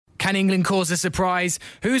Can England cause a surprise?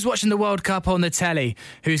 Who's watching the World Cup on the telly?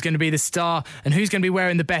 Who's going to be the star? And who's going to be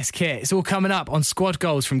wearing the best kit? It's all coming up on Squad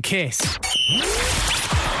Goals from Kiss.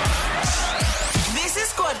 This is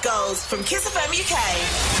Squad Goals from Kiss FM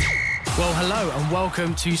UK. Well, hello and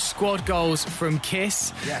welcome to Squad Goals from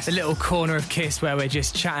Kiss. Yes. The little corner of Kiss where we're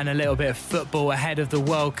just chatting a little bit of football ahead of the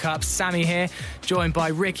World Cup. Sammy here, joined by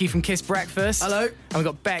Ricky from Kiss Breakfast. Hello. And we've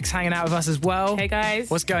got Bex hanging out with us as well. Hey, guys.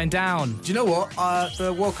 What's going down? Do you know what?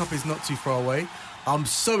 The World Cup is not too far away. I'm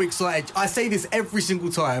so excited. I say this every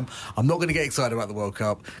single time. I'm not going to get excited about the World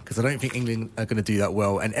Cup because I don't think England are going to do that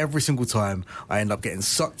well. And every single time I end up getting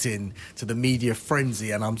sucked in to the media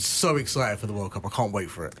frenzy, and I'm so excited for the World Cup. I can't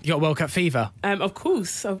wait for it. You got World Cup fever? Of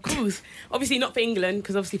course. Obviously not for England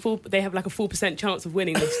because obviously they have like a 4% chance of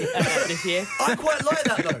winning this year. I quite like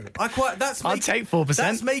that though. I'll take 4%.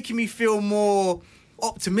 That's making me feel more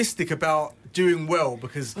optimistic about doing well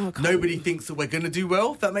because nobody thinks that we're going to do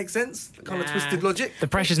well, if that makes sense. Kind of twisted logic. The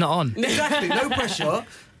pressure's not on. Exactly, no pressure.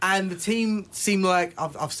 And the team seem like,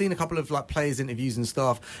 I've seen a couple of like players' interviews and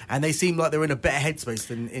stuff, and they seem like they're in a better headspace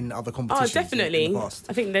than in other competitions. Oh, definitely. In the past.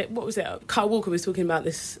 I think that, what was it? Kyle Walker was talking about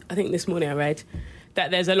this, I think this morning I read,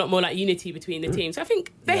 that there's a lot more like unity between the teams. I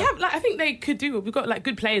think they have, like, I think they could do, we've got like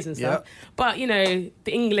good players and stuff, but you know,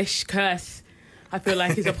 the English curse, I feel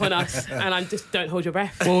like is upon us, and I just don't hold your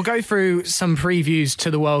breath. Well, we'll go through some previews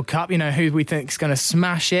to the World Cup, you know, who we think is going to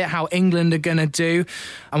smash it, how England are going to do,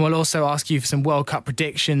 and we'll also ask you for some World Cup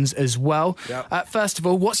predictions as well. Yep. First of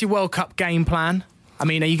all, what's your World Cup game plan? I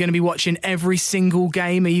mean, are you going to be watching every single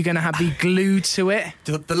game? Are you going to be glued to it?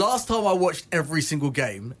 The last time I watched every single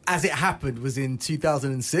game, as it happened, was in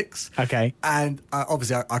 2006. Okay. And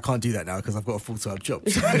obviously I can't do that now because I've got a full-time job.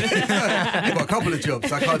 So I've got a couple of jobs,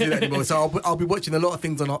 so I can't do that anymore. So I'll be watching a lot of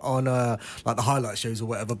things on like the highlight shows or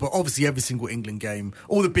whatever. But obviously every single England game,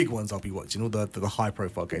 all the big ones I'll be watching, all the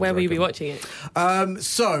high-profile games. Where will you be watching it?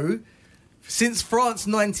 So, since France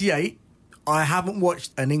 98, I haven't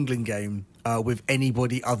watched an England game with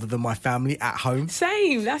anybody other than my family at home.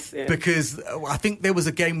 Same, that's it. Because I think there was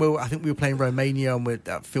a game where I think we were playing Romania and with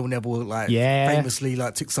Phil Neville famously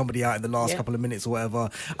took somebody out in the last couple of minutes or whatever,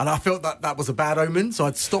 and I felt that was a bad omen, so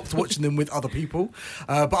I'd stopped watching them with other people.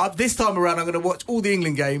 But this time around, I'm going to watch all the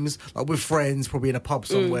England games with friends, probably in a pub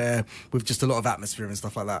somewhere with just a lot of atmosphere and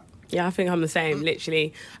stuff like that. Yeah, I think I'm the same,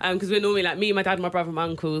 literally. Because we're normally like, me, my dad, my brother, my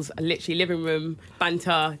uncles are literally living room,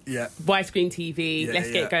 banter, widescreen TV, let's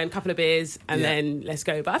get going, couple of beers, and then let's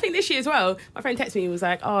go. But I think this year as well, my friend texted me and was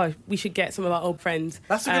like, oh, we should get some of our old friends.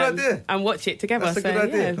 That's a good idea. And watch it together. That's a good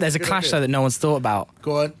idea. Yeah. There's a clash, though, that no one's thought about.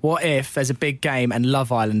 Go on. What if there's a big game and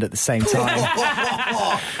Love Island at the same time?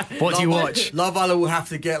 What do you watch? Love Island will have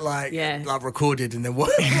to get like recorded and then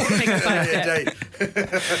what?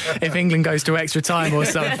 If England goes to extra time or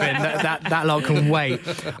something, that lot can wait.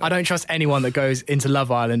 I don't trust anyone that goes into Love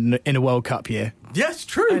Island in a World Cup year. Yes,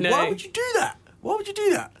 true. Why would you do that? Why would you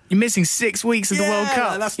do that? You're missing 6 weeks of the World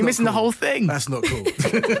Cup. You're missing the whole thing. That's not cool.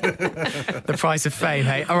 The price of fame,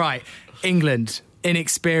 hey? All right, England,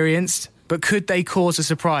 inexperienced, but could they cause a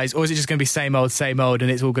surprise? Or is it just going to be same old,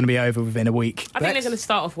 and it's all going to be over within a week? I think they're going to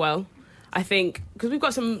start off well. I think, because we've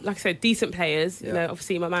got some, like I said, decent players. You know,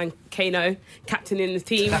 obviously my man Kano, captain in the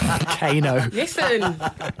team. Kano. Listen,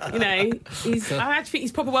 you know, I actually think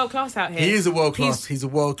he's proper world class out here. He is a world class. He's a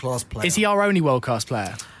world class player. Is he our only world class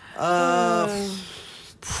player?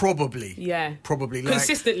 Probably. Yeah. Probably.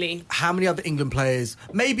 Consistently. How many other England players?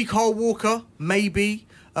 Maybe Kyle Walker. Maybe.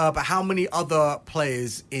 But how many other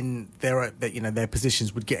players in their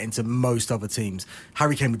positions would get into most other teams?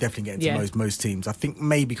 Harry Kane would definitely get into most teams. I think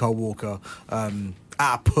maybe Kyle Walker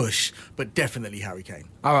at a push, but definitely Harry Kane.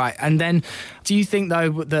 All right, and then do you think,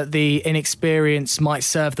 though, that the inexperience might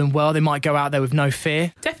serve them well? They might go out there with no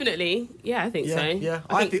fear? Definitely. Yeah, I think so. Yeah,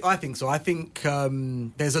 I think so. I think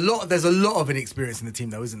there's a lot of inexperience in the team,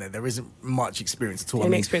 though, isn't there? There isn't much experience at all.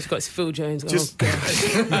 Inexperience got Phil Jones.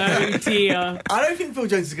 Oh, dear. I don't think Phil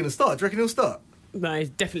Jones is going to start. Do you reckon he'll start? No,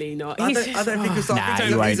 definitely not. I don't think he'll start.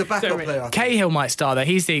 He's a backup player. Cahill might start, though.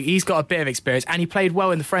 He's got a bit of experience, and he played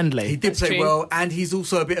well in the friendly. He did play well, and he's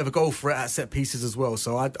also a bit of a goal threat at set pieces as well.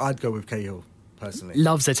 So I'd go with Cahill personally.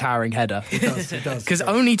 Loves a towering header. He does. Because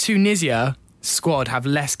only Tunisia squad have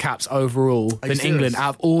less caps overall than England out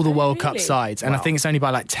of all the World Cup sides, and I think it's only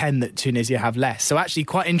by like 10 that Tunisia have less. So actually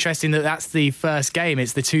quite interesting that that's the first game.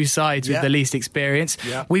 It's the two sides with the least experience.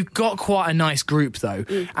 We've got quite a nice group though,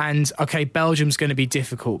 and okay, Belgium's going to be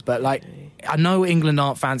difficult, but like I know England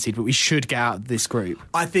aren't fancied, but we should get out of this group.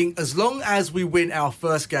 I think as long as we win our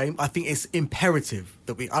first game, I think it's imperative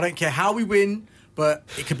that I don't care how we win, but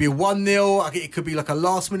it could be a 1-0. It could be like a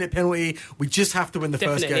last-minute penalty. We just have to win the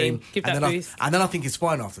first game. Give that boost. And then I think it's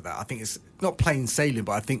fine after that. I think it's not plain sailing,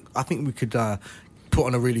 but I think we could put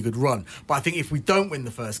on a really good run. But I think if we don't win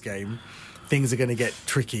the first game, things are going to get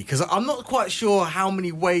tricky. Because I'm not quite sure how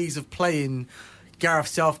many ways of playing Gareth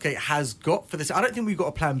Southgate has got for this. I don't think we've got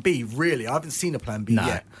a plan B, really. I haven't seen a plan B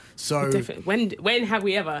yet. So when have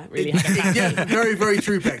we ever really had a plan B? Yeah, very, very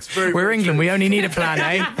true, Bex. We're England. We only need a plan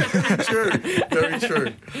A. Very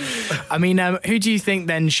true. I mean, who do you think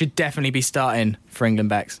then should definitely be starting for England,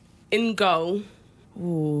 Bex? In goal.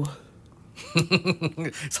 Ooh.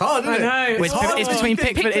 It's hard, isn't it? I know. It's between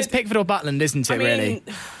Pickford. It's Pickford or Butland, isn't it? Really.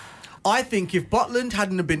 I think if Butland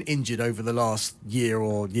hadn't have been injured over the last year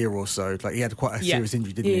or so, like he had quite a serious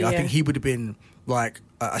injury, didn't he? I think he would have been like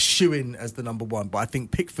a shoo-in as the number one. But I think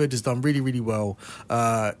Pickford has done really, really well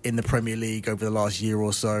in the Premier League over the last year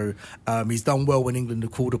or so. He's done well when England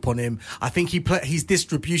have called upon him. I think his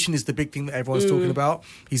distribution is the big thing that everyone's talking about.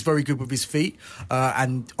 He's very good with his feet.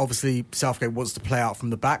 And obviously Southgate wants to play out from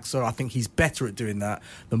the back. So I think he's better at doing that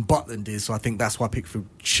than Butland is. So I think that's why Pickford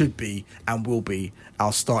should be and will be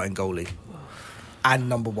our starting goalie. And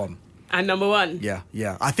number one.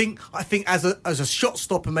 Yeah. I think as a shot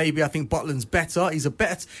stopper, maybe I think Butland's better. He's a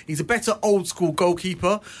better old school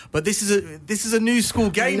goalkeeper. But this is a new school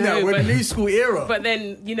game now. We're in a new school era. But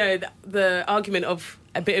then the argument of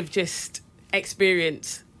a bit of just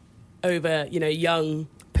experience over young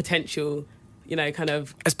potential. Kind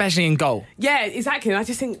of... Especially in goal. Yeah, exactly. And I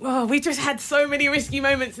just think, we just had so many risky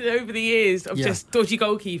moments over the years of just dodgy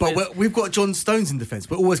goalkeepers. But we've got John Stones in defence.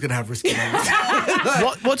 We're always going to have risky moments.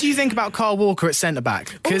 What do you think about Kyle Walker at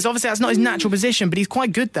centre-back? Because obviously that's not his natural position, but he's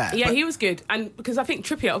quite good there. Yeah, he was good. And because I think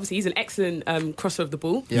Trippier, obviously, he's an excellent crosser of the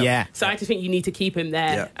ball. Yeah. So I just think you need to keep him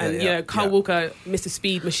there. Kyle Walker, Mr.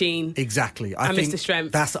 Speed Machine. Exactly. And Mr.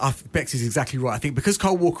 Strength. Bex is exactly right. I think because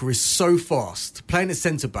Kyle Walker is so fast, playing at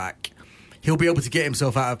centre-back, he'll be able to get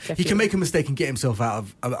himself out of... Definitely. He can make a mistake and get himself out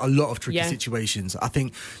of a lot of tricky situations. I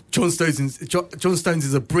think John Stones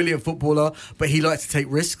is a brilliant footballer, but he likes to take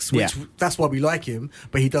risks, which that's why we like him.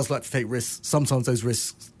 But he does like to take risks. Sometimes those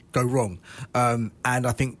risks go wrong. And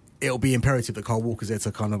I think it'll be imperative that Kyle Walker's there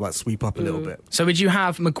to kind of like sweep up a little bit. So would you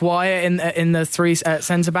have Maguire in the three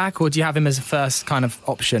centre-back, or do you have him as a first kind of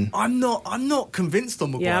option? I'm not convinced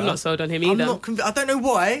on Maguire. Yeah, I'm not sold on him either. I don't know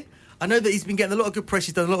why. I know that he's been getting a lot of good press,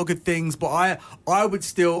 he's done a lot of good things, but I would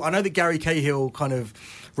still... I know that Gary Cahill kind of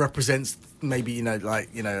represents maybe,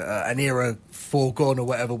 an era foregone or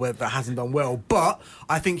whatever where that hasn't done well, but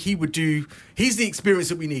I think he would do... He's the experience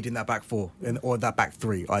that we need in that back four, or that back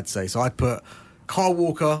three, I'd say. So I'd put Kyle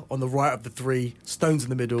Walker on the right of the three, Stones in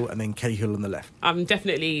the middle, and then Cahill on the left. I'm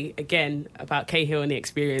definitely, again, about Cahill and the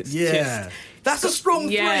experience. Yeah. That's a strong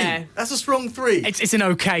three. That's a strong three. It's an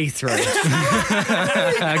okay three.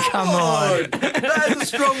 Come on. That is a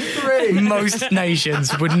strong three. Most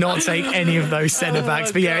nations would not take any of those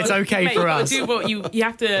centre-backs, but it's okay for us. You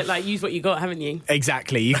have to use what you got, haven't you?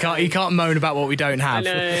 Exactly. You can't moan about what we don't have.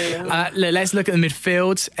 I know. Let's look at the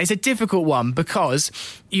midfield. It's a difficult one because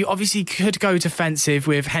you obviously could go defensive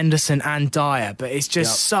with Henderson and Dyer, but it's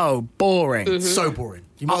just so boring. Mm-hmm. So boring.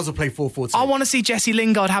 You might as well play 4-4-2. I want to see Jesse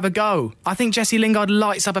Lingard have a go. I think Jesse Lingard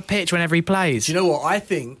lights up a pitch whenever he plays. Do you know what? I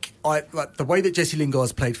think like the way that Jesse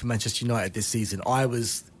Lingard's played for Manchester United this season,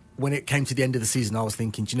 when it came to the end of the season, I was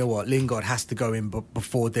thinking, do you know what? Lingard has to go in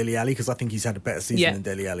before Dele Alli because I think he's had a better season than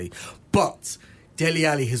Dele Alli. But Dele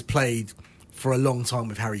Alli has played for a long time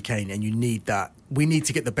with Harry Kane, and you need that. We need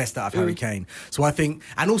to get the best out of Harry Kane. So I think...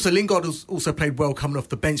 And also Lingard has also played well coming off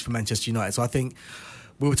the bench for Manchester United. So I think...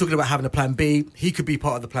 We were talking about having a plan B. He could be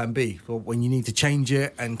part of the plan B for when you need to change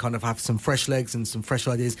it and kind of have some fresh legs and some fresh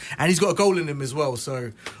ideas. And he's got a goal in him as well.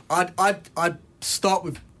 So I'd start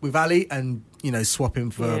with Ali and swap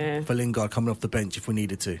him for Lingard coming off the bench if we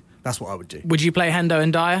needed to. That's what I would do. Would you play Hendo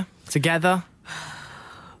and Dyer together?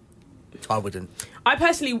 I wouldn't. I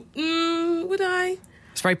personally would I?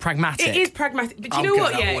 It's very pragmatic. It is pragmatic. But do you know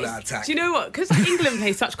what? Yeah. Do you know what? Because England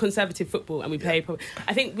plays such conservative football, and we play.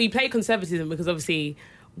 I think we play conservatism because obviously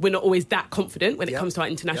we're not always that confident when it comes to our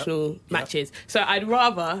international matches. So I'd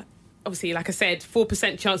rather. Obviously, like I said,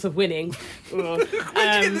 4% chance of winning. Where'd you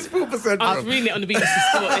get this 4% I was reading it on the BBC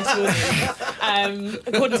Sport this morning.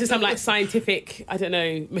 According to some scientific,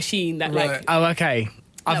 machine that Oh, okay.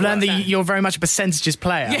 I've learned that you're very much a percentages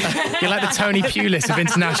player. Yeah. You're like the Tony Pulis of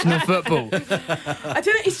international football. I don't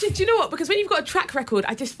know. It's just, do you know what? Because when you've got a track record,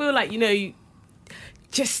 I just feel like,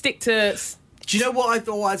 just stick to... Do you know what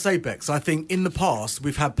I'd say, Bex? I think in the past,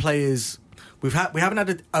 we've had players we haven't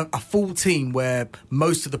had a full team where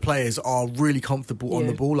most of the players are really comfortable on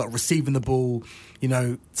the ball, like receiving the ball,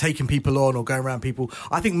 taking people on or going around people.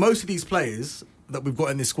 I think most of these players that we've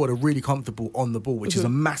got in this squad are really comfortable on the ball, which is a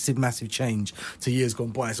massive change to years gone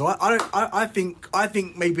by. So I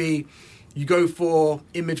think maybe you go for,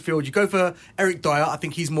 in midfield, you go for Eric Dyer. I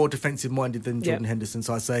think he's more defensive-minded than Jordan Henderson.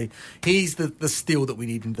 So I say he's the steal that we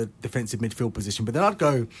need in the defensive midfield position. But then I'd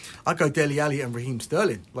go Dele Alli and Raheem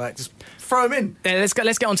Sterling. Like, just throw him in. Yeah, let's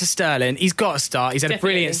get on to Sterling. He's got to start. He's had a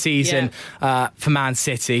brilliant season for Man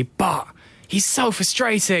City. But he's so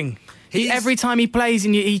frustrating. Every time he plays,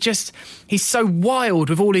 and he's so wild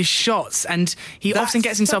with all his shots, and he often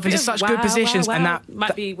gets himself into such good positions. And that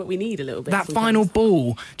might be what we need a little bit. That sometimes. Final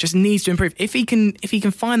ball just needs to improve. If he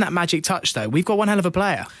can find that magic touch, though, we've got one hell of a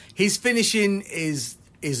player. His finishing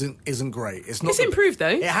isn't great. It's improved though.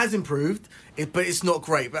 It has improved, but it's not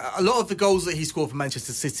great. But a lot of the goals that he scored for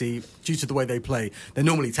Manchester City, due to the way they play, they're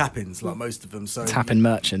normally tap-ins, like most of them. So tap-in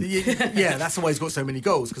merchant. Yeah, that's why he's got so many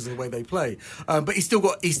goals, because of the way they play. But he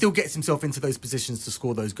still gets himself into those positions to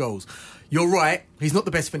score those goals. You're right. He's not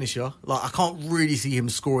the best finisher. Like, I can't really see him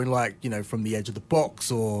scoring from the edge of the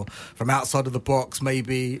box or from outside of the box.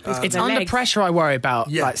 Maybe it's under pressure. I worry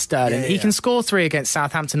about like Sterling. He can score 3 against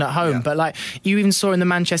Southampton at home, but like you even saw in the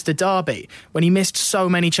Manchester derby when he missed so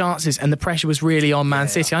many chances and the pressure was really on Man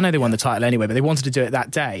City. I know they won the title anyway, but they wanted to do it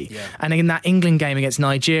that day. Yeah. And in that England game against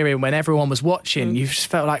Nigeria, when everyone was watching, you just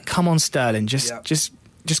felt like, come on, Sterling, just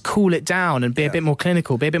cool it down and be a bit more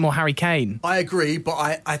clinical, be a bit more Harry Kane. I agree,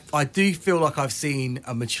 but I do feel like I've seen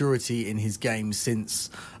a maturity in his game since,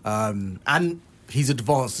 and he's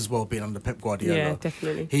advanced as well, being under Pep Guardiola. Yeah,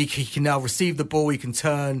 definitely. He can now receive the ball, he can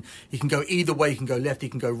turn, he can go either way, he can go left, he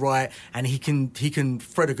can go right, and he can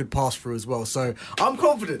thread a good pass through as well. So I'm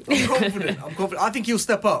confident. I think he'll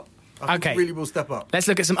step up. I think he really will step up. Let's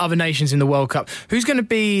look at some other nations in the World Cup. Who's going to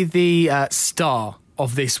be the star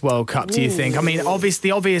of this World Cup, do you think? I mean,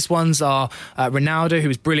 the obvious ones are Ronaldo, who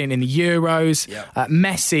was brilliant in the Euros,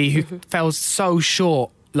 Messi, who fell so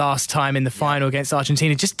short last time in the final against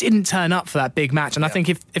Argentina, just didn't turn up for that big match. And I think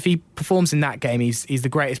if he performs in that game, he's the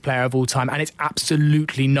greatest player of all time, and it's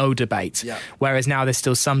absolutely no debate. Whereas now there's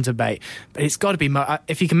still some debate. But it's got to be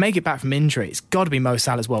if he can make it back from injury, it's got to be Mo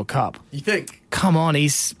Salah's World Cup. You think? Come on,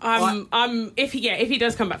 he's. If he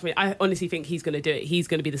does come back from it, I honestly think he's going to do it. He's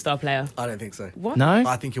going to be the star player. I don't think so. What? No,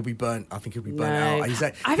 I think he'll be burnt. out. He's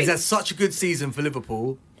had such a good season for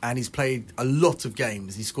Liverpool, and he's played a lot of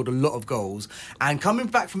games. He scored a lot of goals, and coming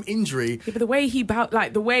back from injury. Yeah, but the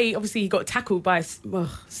way obviously he got tackled by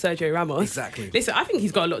Sergio Ramos. Exactly. Listen, I think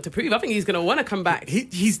he's got a lot to prove. I think he's going to want to come back.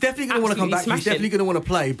 He's definitely going to want to come back. Smashing. He's definitely going to want to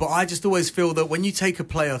play. But I just always feel that when you take a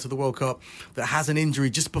player to the World Cup that has an injury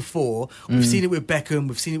just before, we've seen it with Beckham,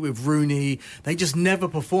 we've seen it with Rooney. They just never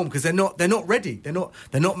perform because they're not ready. They're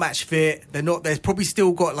not match fit. They've probably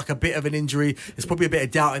still got like a bit of an injury. There's probably a bit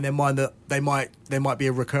of doubt in their mind that there might be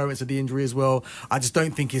a recurrence of the injury as well. I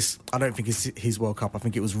don't think it's his World Cup. I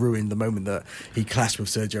think it was ruined the moment that he clashed with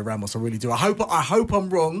Sergio Ramos. I really do. I hope I'm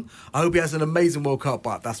wrong. I hope he has an amazing World Cup,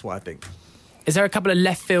 but that's what I think. Is there a couple of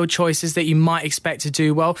left field choices that you might expect to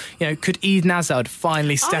do well? Could Eden Hazard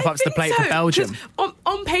finally step up to the plate for Belgium?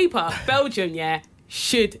 On paper, Belgium,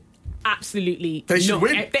 should absolutely. They should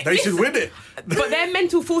win. They should win it. But their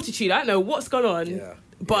mental fortitude, I don't know what's gone on.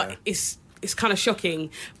 But it's kind of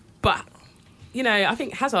shocking. But I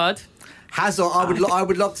think Hazard, I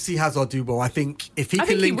would love to see Hazard do well. I think if he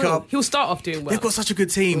can link up, he'll start off doing well. They've got such a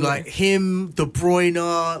good team, like him, De Bruyne,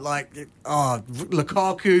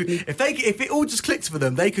 Lukaku. If it all just clicks for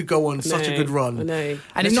them, they could go on such a good run. I know.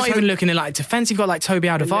 And it's not even looking at like defence. You've got like Toby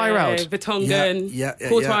Alderweireld, Vertonghen,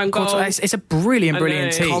 Courtois and goal. It's a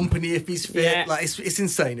brilliant team. Company if he's fit, it's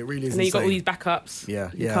insane. It really is. And then insane. you've got all these backups.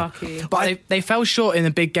 Lukaku. But they fell short in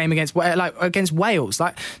the big game against Wales.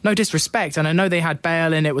 Like, no disrespect, and I know they had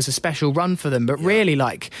Bale and it was a special run for them, but really,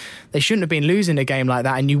 like, they shouldn't have been losing a game like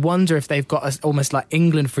that. And you wonder if they've got almost like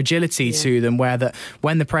England fragility to them, where that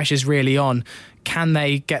when the pressure's really on, can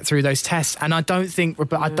they get through those tests? And I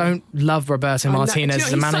don't love Roberto Martinez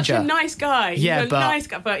as a manager. He's such a nice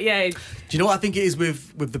guy. But do you know what I think it is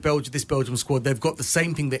with this Belgium squad? They've got the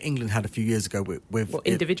same thing that England had a few years ago with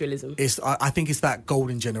individualism. I think it's that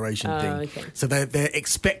golden generation thing. Okay. So they're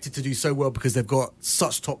expected to do so well because they've got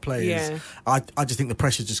such top players. Yeah. I just think the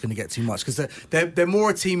pressure's just going to get too much because they're more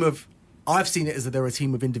a team of. I've seen it as that they're a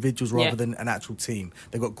team of individuals rather than an actual team.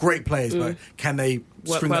 They've got great players, but can they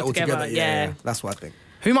string that all together? Yeah, that's what I think.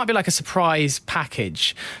 Who might be like a surprise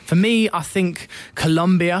package? For me, I think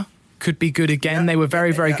Colombia. could be good again. They were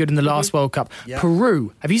very, very good in the last World Cup.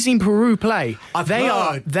 Peru. Have you seen Peru play?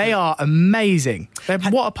 They are amazing.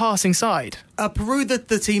 What a passing side. Peru,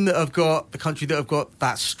 the team that have got, the country that have got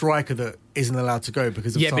that striker that isn't allowed to go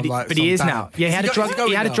because of but he is ban. Now. Yeah, he had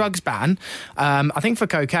a drugs ban, I think for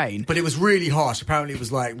cocaine. But it was really harsh. Apparently, it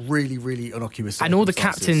was like really, really innocuous. And all the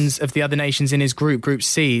captains of the other nations in his Group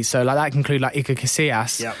C, so like that can include like Iker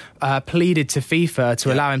Casillas, pleaded to FIFA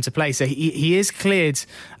to allow him to play. So he is cleared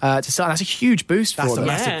to start. That's a huge boost for them.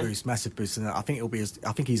 That's a massive boost. And I think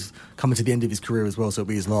I think he's coming to the end of his career as well. So it'll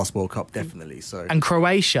be his last World Cup, definitely. So and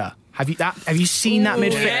Croatia. Have you seen that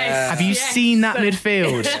midfield? Have you seen that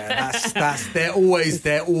midfield? Yeah, they're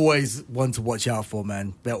always one to watch out for,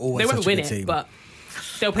 man. They're always they won't such a win good team. But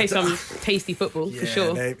they'll play some tasty football for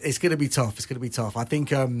sure. It's going to be tough. I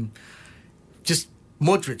think just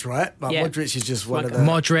Modric, right? Modric is just one of the...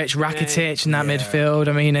 Modric, Rakitic in that midfield.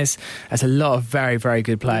 I mean, there's a lot of very, very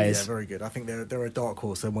good players. Yeah, very good. I think they're a dark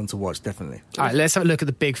horse. They're one to watch, definitely. All right, let's have a look at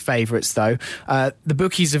the big favourites, though. The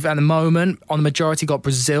bookies have, at the moment, on the majority, got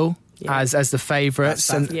Brazil as the favourites.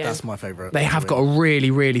 That's my favourite. They have got a really,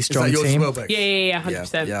 really strong team. Well,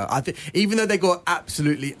 100%. Yeah. I think even though they got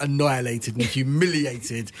absolutely annihilated and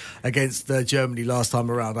humiliated against Germany last time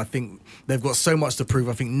around, I think they've got so much to prove.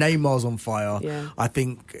 I think Neymar's on fire. Yeah.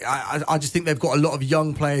 I just think they've got a lot of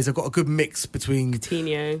young players. They've got a good mix between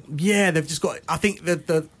Coutinho. Yeah, they've just got. I think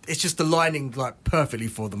that it's just aligning like perfectly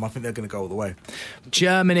for them. I think they're going to go all the way.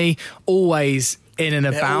 Germany always in and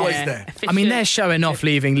about. Always there. I mean, they're showing off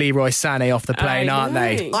leaving Leroy Sané off the plane, aren't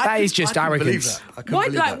they? That is just arrogance.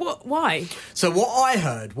 Why? So what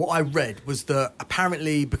I read was that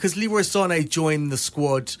apparently because Leroy Sané joined the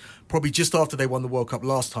squad probably just after they won the World Cup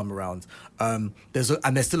last time around, there's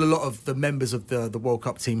still a lot of the members of the World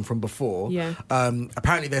Cup team from before. Yeah.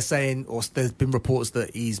 Apparently they're saying, or there's been reports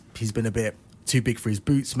that he's been a bit too big for his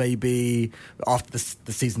boots, maybe after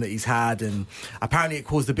the season that he's had, and apparently it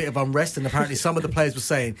caused a bit of unrest. And apparently some of the players were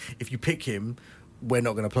saying, if you pick him, we're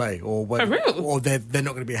not going to play, or they're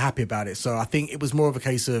not going to be happy about it. So I think it was more of a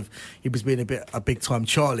case of he was being a big time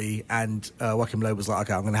Charlie, and Joachim Low was like,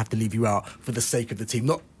 okay, I'm going to have to leave you out for the sake of the team,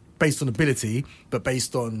 not based on ability, but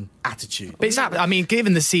based on attitude. But I mean,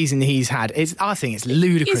 given the season he's had, I think it's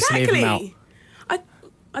ludicrous to leave him out.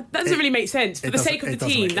 That doesn't really make sense. For the sake of the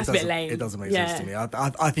team, that's a bit lame. It doesn't make sense to me.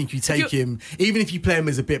 I think you take him, even if you play him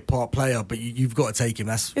as a bit part player, but you've got to take him.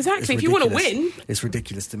 That's exactly. If you want to win, it's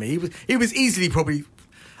ridiculous to me. He was easily probably,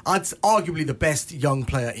 arguably the best young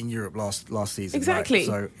player in Europe last season. Exactly.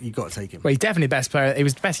 Right? So you've got to take him. Well, he's definitely the best player. He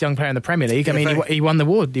was the best young player in the Premier League. I mean, he won the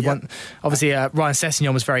award. He won. Obviously, Ryan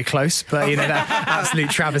Sessegnon was very close, but that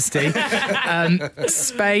absolute travesty.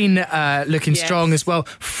 Spain looking strong as well.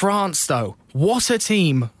 France, though, what a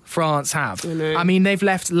team France have. I mean, they've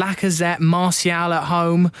left Lacazette, Martial at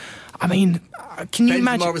home. I mean, can you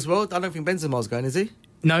imagine? Benzema as well? I don't think Benzema's going, is he?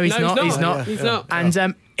 No, he's not. He's not.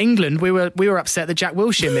 And England, we were upset that Jack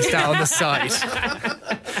Wilshere missed out on the side.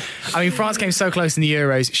 I mean, France came so close in the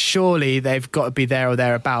Euros. Surely they've got to be there or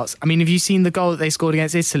thereabouts. I mean, have you seen the goal that they scored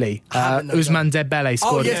against Italy? Ousmane Dembele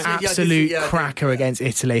scored an absolute cracker against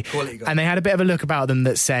Italy. And they had a bit of a look about them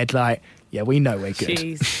that said, like, yeah, we know we're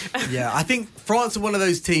good. Yeah, I think France are one of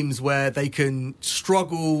those teams where they can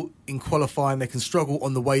struggle in qualifying, they can struggle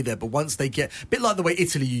on the way there, but once they get, a bit like the way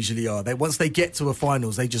Italy usually are, once they get to a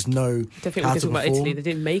finals, they just know how to perform. About Italy, they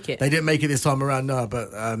didn't make it. They didn't make it this time around, no,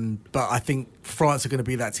 but I think France are going to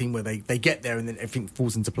be that team where they get there and then everything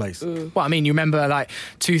falls into place. Well, I mean, you remember like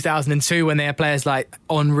 2002 when they had players like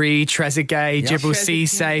Henry, Trezeguet, Djibril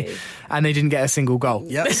Cissé, and they didn't get a single goal.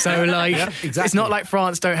 Yep. So like, exactly. It's not like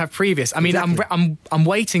France don't have previous. I mean, I'm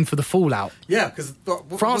waiting for the fallout. Yeah, because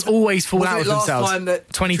France always fall out with themselves.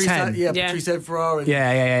 2010. Patrice Evra and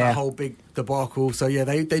that whole big debacle. So yeah,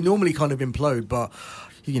 they normally kind of implode, but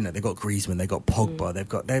they've got Griezmann, they've got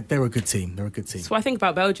Pogba, they're a good team. They're a good team. So what I think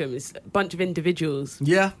about Belgium is a bunch of individuals.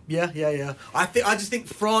 Yeah. I just think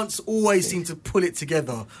France always seem to pull it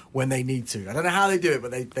together when they need to. I don't know how they do it,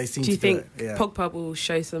 but they seem to do it. Do you think Pogba will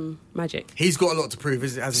show some magic? He's got a lot to prove,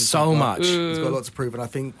 hasn't he? So much. He's got a lot to prove, and I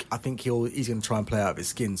think he's going to try and play out of his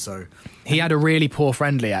skin. So he had a really poor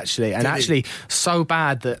friendly actually, and so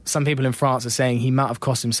bad that some people in France are saying he might have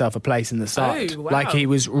cost himself a place in the side. Oh, wow. Like he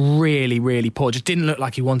was really, really poor. Just didn't look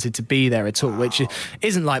like he wanted to be there at all, which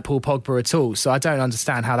isn't like Paul Pogba at all. So I don't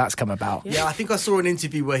understand how that's come about. Yeah, I think I saw an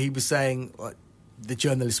interview where he was saying, like, the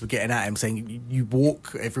journalists were getting at him saying, you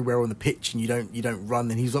walk everywhere on the pitch and you don't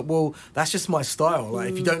run. And he's like, well, that's just my style. Like,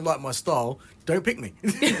 if you don't like my style, don't pick me.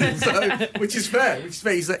 So, which is fair.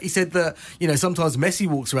 He said that, you know, sometimes Messi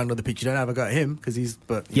walks around on the pitch, you don't have a go at him because he's...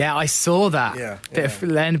 Yeah, I saw that.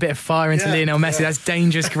 Laying a bit of fire into Lionel Messi. That's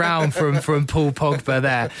dangerous ground from Paul Pogba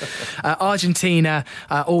there. Argentina,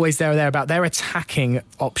 always there or thereabout. Their attacking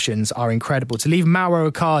options are incredible. To leave Mauro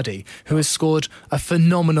Icardi, who has scored a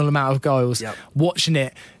phenomenal amount of goals, watching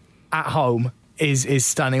it at home is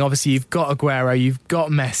stunning. Obviously, you've got Aguero, you've got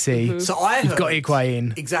Messi, you've got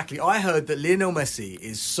Higuain. Exactly. I heard that Lionel Messi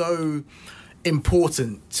is so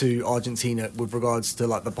important to Argentina with regards to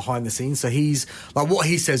like the behind the scenes. So he's like, what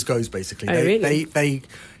he says goes, basically.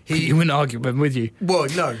 He wouldn't argue with you. Well,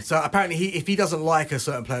 no. So apparently, if he doesn't like a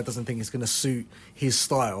certain player, doesn't think it's going to suit his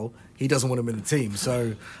style, he doesn't want him in the team.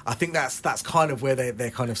 So I think that's kind of where they're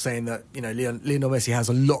kind of saying that, you know, Lionel Messi has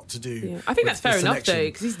a lot to do. Yeah. I think that's fair enough though,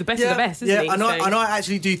 because he's the best of the best, isn't he? And I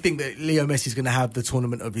actually do think that Leo Messi's going to have the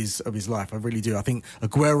tournament of his life. I really do. I think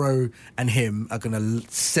Aguero and him are going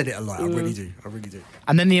to set it alight. I really do.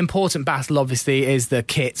 And then the important battle, obviously, is the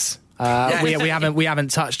kits. We haven't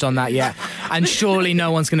touched on that yet, and surely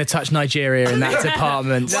no one's going to touch Nigeria in that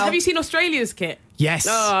department. Well, have you seen Australia's kit? Yes.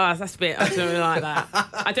 Oh, that's a bit. I don't really like that.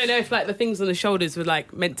 I don't know if like the things on the shoulders were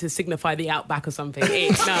like meant to signify the outback or something.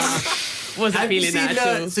 Wasn't feeling that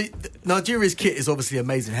at all. So Nigeria's kit is obviously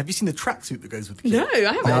amazing. Have you seen the tracksuit that goes with the kit? No,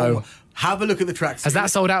 I haven't. No. Have a look at the tracksuit. Has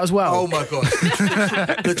that sold out as well? Oh my god!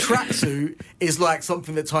 The tracksuit is like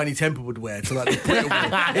something that Tiny Temple would wear to like the Brit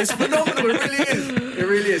Award. It's phenomenal. It really is. It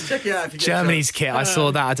really is. Check it out. If you get Germany's kit, I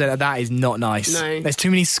saw that. I don't know. That is not nice. No. There's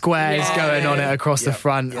too many squares going on it across the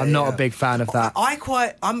front. I'm not a big fan of that.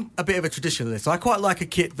 I'm a bit of a traditionalist. I quite like a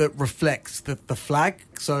kit that reflects the flag.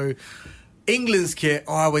 So England's kit,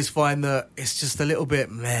 I always find that it's just a little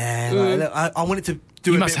bit meh. Like, I want it to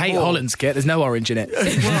do. You must hate more. Holland's kit. There's no orange in it.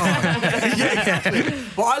 Yeah, exactly.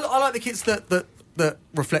 But I like the kits that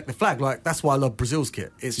reflect the flag. Like that's why I love Brazil's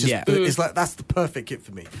kit. It's just it's like that's the perfect kit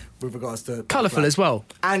for me with regards to colourful as well.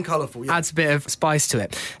 And colourful, yeah. Adds a bit of spice to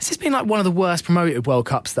it. This has been like one of the worst promoted World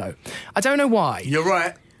Cups though. I don't know why. You're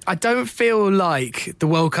right. I don't feel like the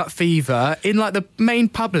World Cup fever in like the main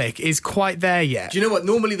public is quite there yet. Do you know what?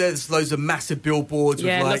 Normally there's loads of massive billboards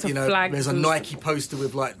with like, you know, flags. There's a Nike poster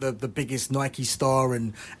with like the biggest Nike star,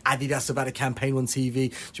 and Adidas have had a campaign on TV. Do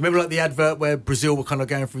you remember like the advert where Brazil were kind of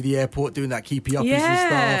going through the airport doing that keepy uppies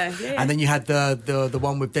and stuff? Yeah. And then you had the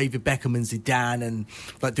one with David Beckham and Zidane and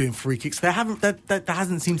like doing free kicks. There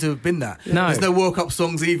hasn't seemed to have been that. No. There's no World Cup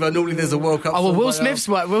songs either. Normally there's a World Cup song. Will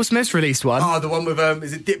Smith's released one. Oh, the one with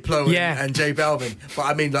is it Diplo and J Balvin? But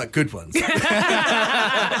I mean like good ones.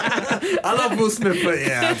 I love Will Smith, but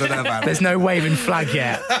I don't know about it. There's no waving flag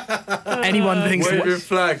yet. Anyone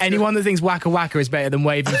that thinks Waka Waka is better than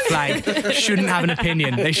waving flag shouldn't have an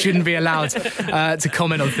opinion. They shouldn't be allowed to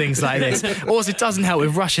comment on things like this. Also, it doesn't help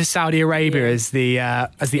with Russia, Saudi Arabia as the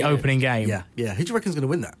opening game. Yeah. Who do you reckon's going to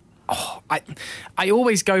win that? Oh, I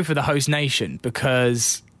always go for the host nation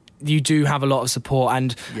because you do have a lot of support,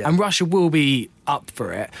 and Russia will be up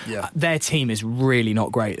for it. Yeah. Their team is really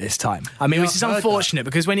not great this time. I mean, which is unfortunate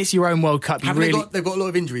because when it's your own World Cup, they've got a lot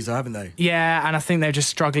of injuries, though, haven't they? Yeah, and I think they're just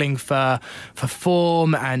struggling for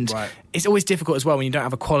form, and it's always difficult as well when you don't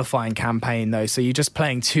have a qualifying campaign, though. So you're just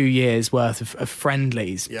playing 2 years worth of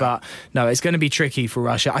friendlies. Yeah. But no, it's going to be tricky for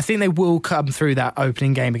Russia. I think they will come through that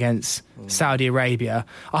opening game against Saudi Arabia.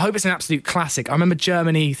 I hope it's an absolute classic. I remember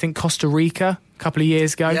Germany, I think Costa Rica a couple of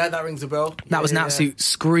years ago. Yeah, that rings a bell. That was an absolute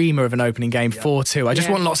screamer of an opening game, 4-2. I just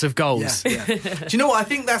want lots of goals. Yeah. Do you know what? I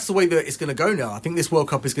think that's the way that it's going to go now. I think this World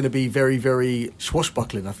Cup is going to be very, very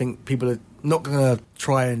swashbuckling. I think people are not going to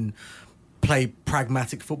try and play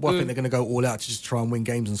pragmatic football. I think they're going to go all out to just try and win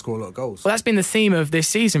games and score a lot of goals. Well, that's been the theme of this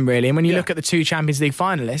season, really. And when you look at the two Champions League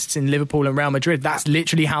finalists in Liverpool and Real Madrid, that's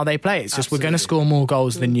literally how they play. It's just we're going to score more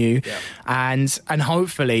goals than you, and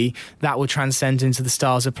hopefully that will transcend into the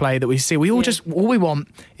styles of play that we see. We all all we want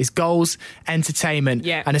is goals, entertainment,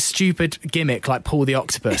 and a stupid gimmick like Paul the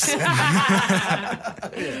Octopus. Do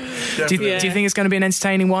you think it's going to be an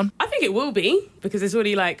entertaining one? I think it will be, because there's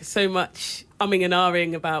already like so much umming and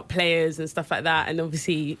ahhing about players and stuff like that, and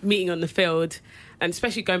obviously meeting on the field, and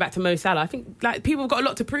especially going back to Mo Salah. I think like people have got a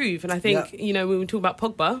lot to prove, and I think when we talk about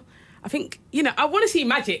Pogba, I think I want to see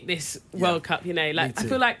magic this World Cup. I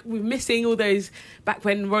feel like we're missing all those back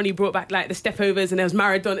when Ronnie brought back like the step overs and there was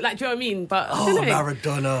Maradona. Like, do you know what I mean? But I don't know.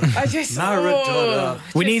 Maradona! Maradona!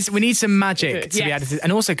 We need some magic to be added to,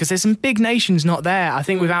 and also because there's some big nations not there. I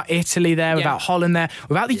think without Italy there, without Holland there,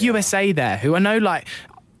 without the USA there, who I know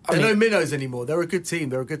They're no minnows anymore. They're a good team.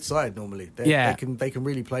 They're a good side normally. They can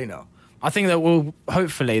really play now. I think that we'll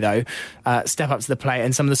hopefully, though, step up to the plate,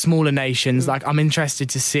 and some of the smaller nations, like I'm interested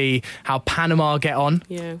to see how Panama get on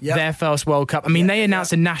their first World Cup. I mean, they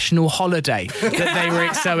announced a national holiday that they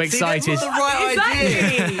were so excited. See, they have the right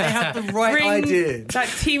idea. They have the right idea. That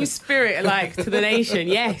team spirit, like, to the nation,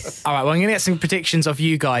 yes. All right, well, I'm going to get some predictions off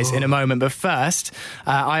you guys in a moment, but first,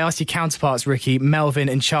 I asked your counterparts, Ricky, Melvin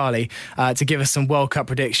and Charlie, to give us some World Cup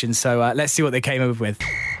predictions, so let's see what they came up with.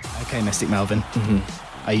 Okay, Mystic Melvin.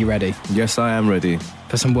 Are you ready? Yes, I am ready.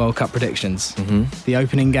 For some World Cup predictions. The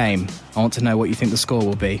opening game, I want to know what you think the score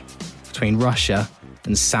will be between Russia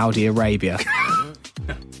and Saudi Arabia.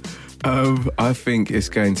 I think it's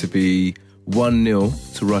going to be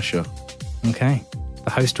 1-0 to Russia. Okay.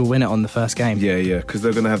 The host will win it on the first game. Yeah, because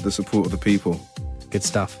they're going to have the support of the people. Good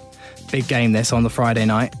stuff. Big game this on the Friday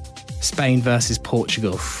night. Spain versus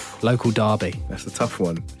Portugal. Local derby. That's a tough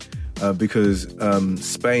one. Because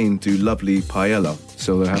Spain do lovely paella,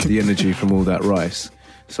 so they'll have the energy from all that rice.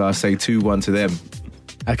 So I say 2-1 to them.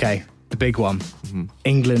 Okay, the big one.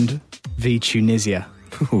 England v Tunisia.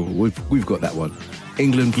 We've got that one.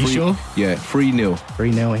 England. You sure? Yeah, 3-0.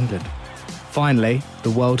 3-0 England. Finally, the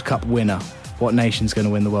World Cup winner. What nation's going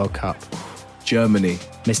to win the World Cup? Germany.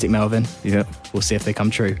 Mystic Melvin. Yeah. We'll see if they come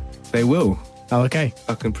true. They will. Oh, okay.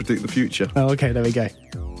 I can predict the future. Oh, okay, there we go.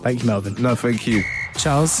 Thank you, Melvin. No, thank you.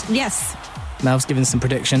 Charles? Yes. Mel's given some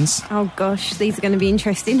predictions. Oh, gosh, these are going to be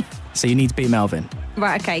interesting. So you need to beat Melvin.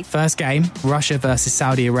 Right, okay. First game, Russia versus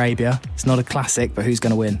Saudi Arabia. It's not a classic, but who's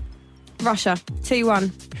going to win? Russia,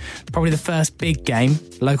 2-1. Probably the first big game,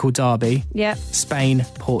 local derby. Yep. Spain,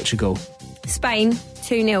 Portugal. Spain,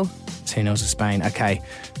 2-0. 2-0 to Spain, okay.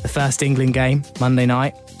 The first England game, Monday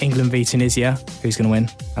night, England v Tunisia. Who's going to win?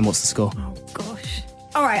 And what's the score? Oh, gosh.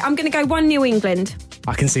 All right, I'm going to go 1-0 England.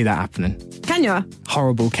 I can see that happening. Can you?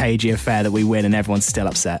 Horrible, cagey affair that we win and everyone's still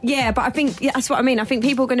upset. Yeah, but I think that's what I mean. I think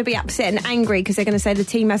people are going to be upset and angry because they're going to say the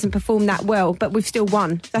team hasn't performed that well, but we've still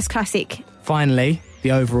won. That's classic. Finally,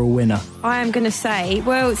 the overall winner. I am going to say,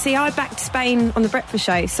 well, see, I backed Spain on the breakfast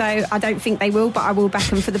show, so I don't think they will, but I will back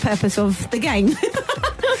them for the purpose of the game.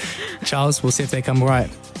 Charles, we'll see if they come right.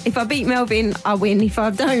 If I beat Melvin, I win. If I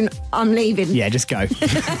don't, I'm leaving. Yeah, just go.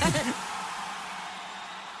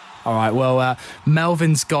 All right, well,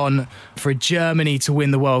 Melvin's gone for Germany to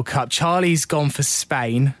win the World Cup. Charlie's gone for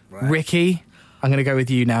Spain. Right. Ricky, I'm going to go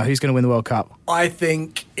with you now. Who's going to win the World Cup? I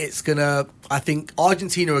think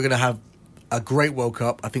Argentina are going to have a great World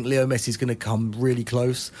Cup. I think Leo Messi's going to come really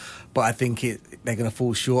close, but I think they're going to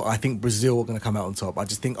fall short. I think Brazil are going to come out on top. I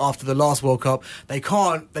just think after the last World Cup, they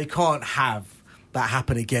can't have that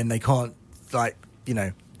happen again. They can't,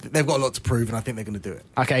 they've got a lot to prove, and I think they're going to do it.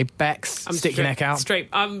 Okay, Bex, stick your neck out. Straight.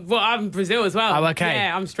 I'm Brazil as well. Oh, okay.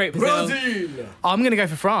 Yeah, I'm straight Brazil. I'm going to go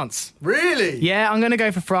for France. Really? Yeah, I'm going to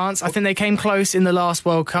go for France. I think they came close in the last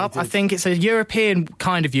World Cup. I think it's a European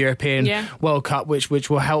World Cup, which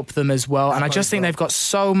will help them as well. And I just think they've got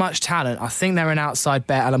so much talent. I think they're an outside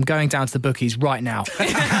bet, and I'm going down to the bookies right now. You're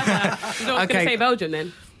not going to say Belgium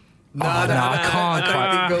then? No, I can't. I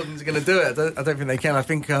don't think Belgium's going to do it. I don't think they can. I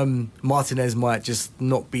think Martinez might just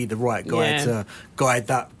not be the right guy to guide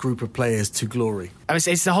that group of players to glory.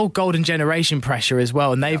 It's the whole golden generation pressure as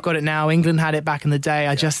well, and they've got it now. England had it back in the day.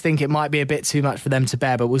 I just think it might be a bit too much for them to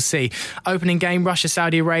bear, but we'll see. Opening game, Russia,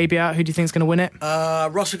 Saudi Arabia. Who do you think is going to win it?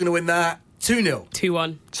 Russia going to win that. 2-0.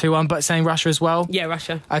 2-1. 2-1, but saying Russia as well? Yeah,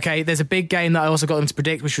 Russia. Okay, there's a big game that I also got them to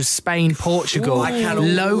predict, which was Spain-Portugal.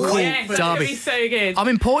 Local derby. That'd be so good. I'm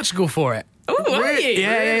in Portugal for it. Oh, are you?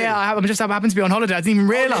 Yeah. I just happen to be on holiday. I didn't even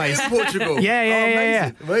realise. Portugal.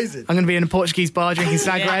 Yeah. Amazing. I'm going to be in a Portuguese bar drinking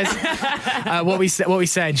Sagres. What we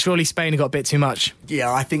saying? Surely Spain have got a bit too much.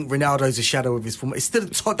 Yeah, I think Ronaldo's a shadow of his form. It's still a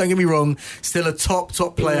top. Don't get me wrong. Still a top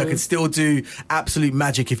player. Can still do absolute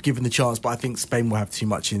magic if given the chance. But I think Spain will have too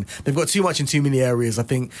much in. They've got too much in too many areas. I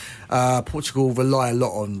think Portugal rely a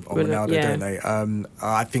lot on Ronaldo, don't they?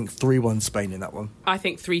 I think 3-1 Spain in that one. I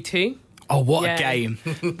think 3-2. Oh, what a game.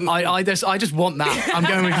 I just want that. I'm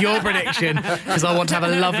going with your prediction because I want to have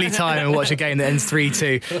a lovely time and watch a game that ends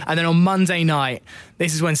 3-2. And then on Monday night,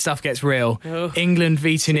 this is when stuff gets real. Oh. England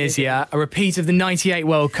v Tunisia, a repeat of the 98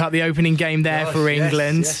 World Cup, the opening game there for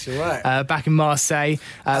England. Yes, you're right. Back in Marseille.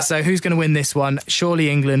 So who's going to win this one? Surely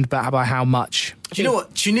England, but by how much? Do you know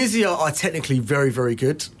what? Tunisia are technically very, very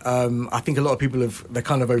good. I think a lot of people they're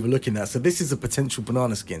kind of overlooking that. So this is a potential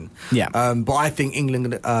banana skin. Yeah. But I think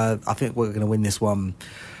England, I think we're going to win this one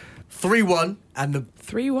 3-1. And the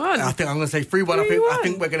 3-1. I think I'm going to say 3-1. I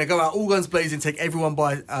think we're going to go out all guns blazing, take everyone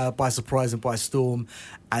by surprise and by storm,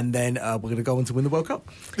 and then we're going to go on to win the World Cup.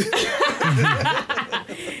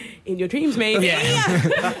 in your dreams, maybe.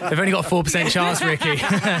 Yeah. They've only got a 4% chance, Ricky.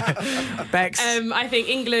 Bex? I think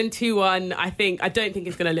England 2-1. I don't think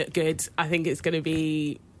it's going to look good. I think it's going to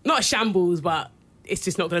be not a shambles, but it's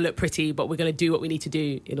just not going to look pretty, but we're going to do what we need to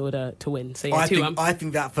do in order to win. So, yeah, 2-1. I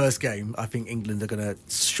think that first game, I think England are going to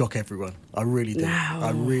shock everyone. I really do. No.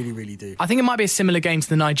 I really, really do. I think it might be a similar game to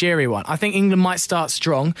the Nigeria one. I think England might start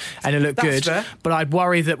strong and it'll look good, fair. but I'd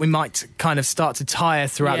worry that we might kind of start to tire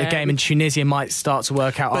throughout the game and Tunisia might start to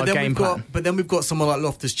work out our game plan. But then we've got someone like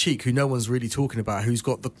Loftus-Cheek, who no one's really talking about, who's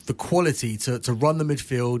got the quality to run the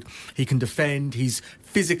midfield. He can defend. He's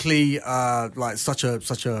physically like such a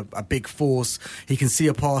big force. He can see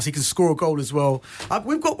a pass. He can score a goal as well.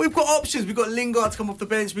 We've got options. We've got Lingard to come off the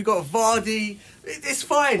bench. We've got Vardy. It's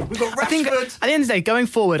fine. We've got Rashford. I think at the end of the day, going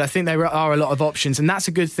forward, I think there are a lot of options, and that's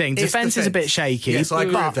a good thing. Defence is a bit shaky. Yes, I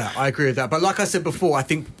agree with that. But like I said before, I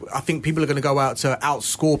think people are going to go out to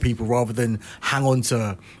outscore people rather than hang on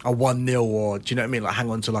to a 1-0 or, do you know what I mean? Like hang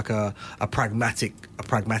on to like a pragmatic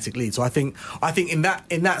lead. So I think in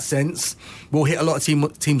that sense, we'll hit a lot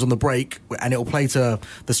of teams on the break, and it'll play to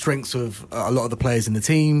the strengths of a lot of the players in the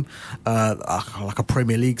team, like a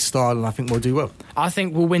Premier League style, and I think we'll do well. I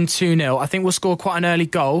think we'll win 2-0. I think we'll score quite an early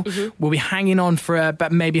goal. We'll be hanging on for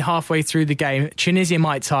about maybe halfway through the game. Tunisia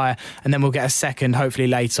might tire, and then we'll get a second, hopefully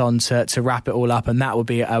late on, to wrap it all up, and that will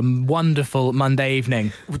be a wonderful Monday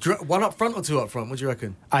evening. One up front or two up front? What do you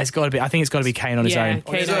reckon? It's got to be. I think it's got to be Kane on his own.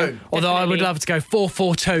 On his own. Although I would love to go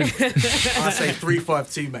 4-4-2. I say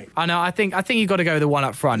 3-5-2, mate. I know. I think you've got to go with the one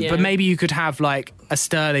up front, but maybe you could have like a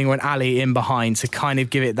Sterling or an Ali in behind to kind of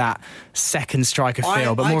give it that second striker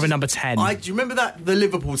feel, but more of a number 10. Do you remember the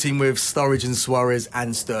Liverpool team with Sturridge and Suarez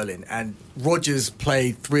and Sterling, and Rodgers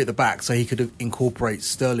played three at the back so he could incorporate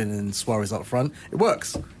Sterling and Suarez up front? It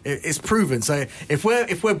works. It's proven. So if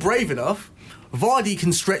we're brave enough, Vardy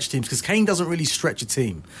can stretch teams, because Kane doesn't really stretch a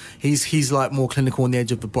team. He's like more clinical on the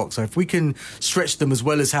edge of the box. So if we can stretch them as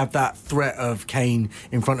well as have that threat of Kane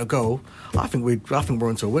in front of goal, I think we're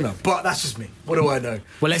onto a winner. But that's just me. What do I know?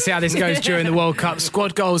 Well, let's see how this goes during the World Cup.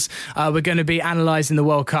 Squad goals, we're going to be analysing the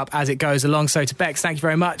World Cup as it goes along. So to Bex, thank you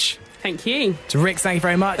very much. Thank you. To Rick, thank you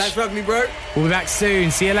very much. Thanks for having me, bro. We'll be back soon.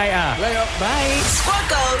 See you later. Later. Bye. Squad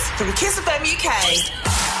goals from Kiss FM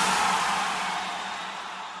UK.